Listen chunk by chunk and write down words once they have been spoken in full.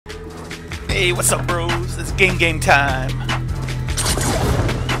Hey, what's up, bros? It's game time.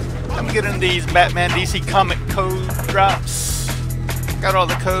 I'm getting these Batman DC comic code drops. Got all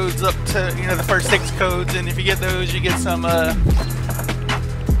the codes up to, the first 6 codes, and if you get those, you get some, the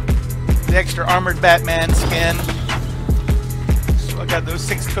extra armored Batman skin. So I got those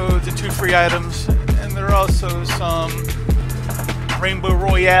 6 codes and 2 free items, and there are also some Rainbow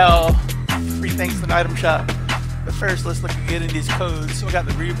Royale free things in the item shop. But first, let's look at getting these codes. So I got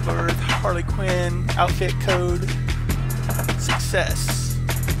the Rebirth Harley Quinn outfit code. Success.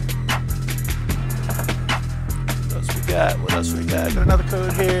 What else we got? What else we got? Got another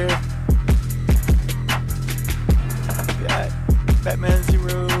code here. We got Batman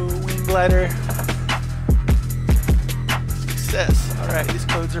Zero Wing Glider. Success. Alright, these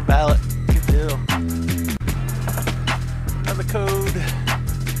codes are valid. Good deal. Another code.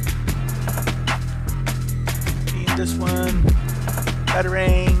 This one,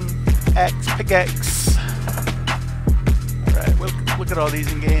 Batarang, Pickaxe. Alright, we'll look at all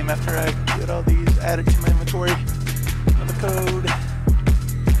these in game after I get all these added to my inventory. Another code,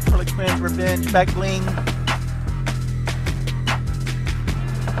 Harley Quinn's Revenge, Bling.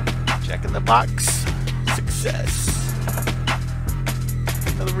 Check in the box. Success.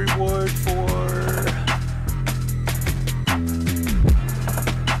 Another reward for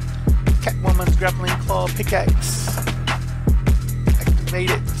Catwoman's Grappling Claw Pickaxe. Activate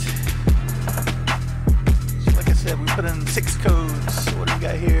it. So like I said, we put in 6 codes. So what do we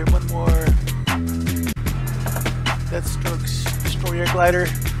got here? One more. Deathstroke's Destroyer Glider.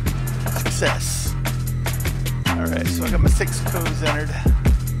 Success. Alright, so I got my 6 codes entered.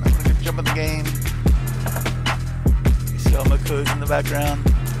 I'm gonna jump in the game. You see all my codes in the background.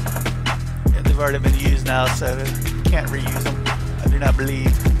 Yeah, they've already been used now, so you can't reuse them. I do not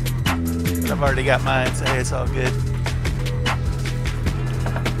believe. I've already got mine, so hey, it's all good.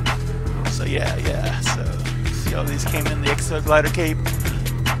 So yeah, so see all these came in the Exo Glider Cape.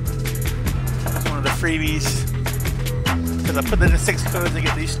 It's one of the freebies. Because I put it in 6 codes, I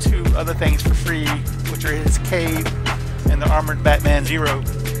get these 2 other things for free, which are his cape and the armored Batman Zero.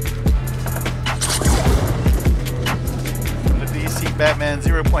 From the DC Batman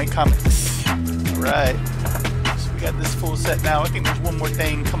 0 Point comics. Alright. So we got this full set now. I think there's one more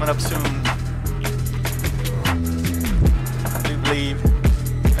thing coming up soon.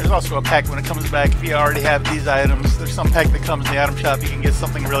 There's also a pack when it comes back. If you already have these items, there's some pack that comes in the item shop. You can get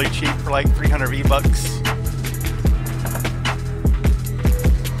something really cheap for like 300 V-bucks.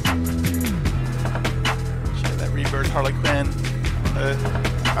 Show that Rebirth Harley Quinn.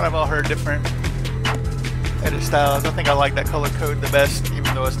 Kind of all her different edit styles. I think I like that color code the best,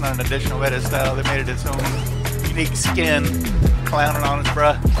 even though it's not an additional edit style. They made it its own unique skin. Clowning on its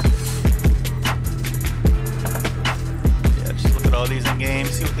bruh. All these in game,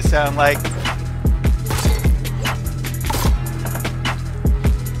 see what they sound like.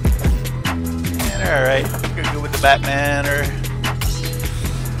 And alright, gonna go with the Batman, or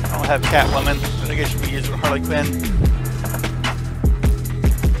I don't have Catwoman, but I guess you can use it with Harley Quinn.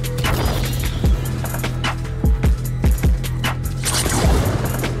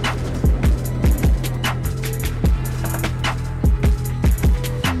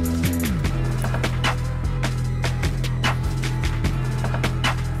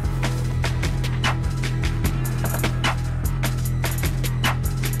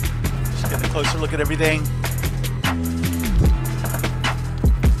 Closer look at everything.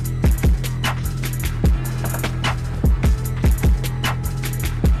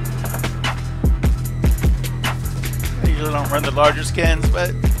 I usually don't run the larger skins,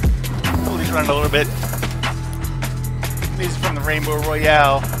 but I'll at least run a little bit. These are from the Rainbow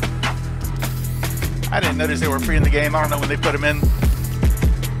Royale. I didn't notice they were free in the game. I don't know when they put them in.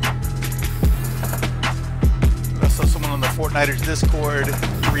 I saw someone on the Fortniters Discord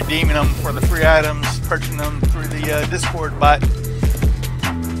redeeming them for the free items, purchasing them through the Discord bot.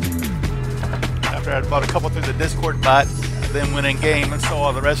 After I bought a couple through the Discord bot, I then went in game and saw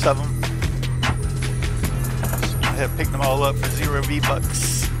all the rest of them. So I have picked them all up for 0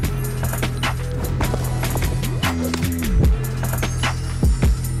 V-bucks.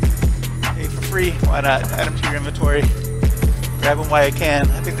 Hey, for free, why not? Add them to your inventory. Grab them while you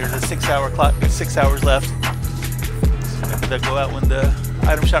can. I think there's a 6-hour clock. There's 6 hours left. So maybe they'll go out when the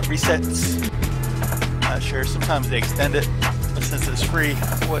item shop resets. Not sure. Sometimes they extend it, but since it's free,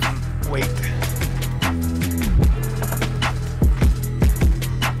 I wouldn't wait.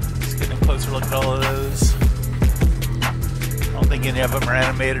 Let's get a closer look at all of those. I don't think any of them are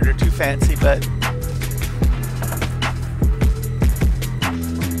animated or too fancy, but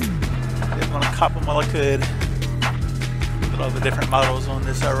didn't want to cop them while I could. Put all the different models on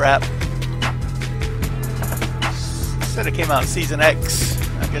this wrap. Said it came out Season X.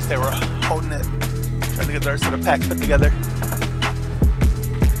 I guess they were holding it, trying to get the rest of the pack put together.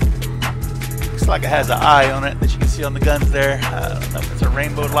 Looks like it has an eye on it that you can see on the guns there. I don't know if it's a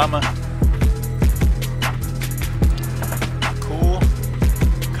rainbow llama. Cool.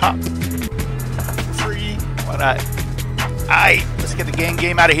 Cop. Free. Why not? Alright, let's get the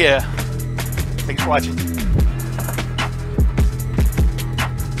game out of here. Thanks for watching.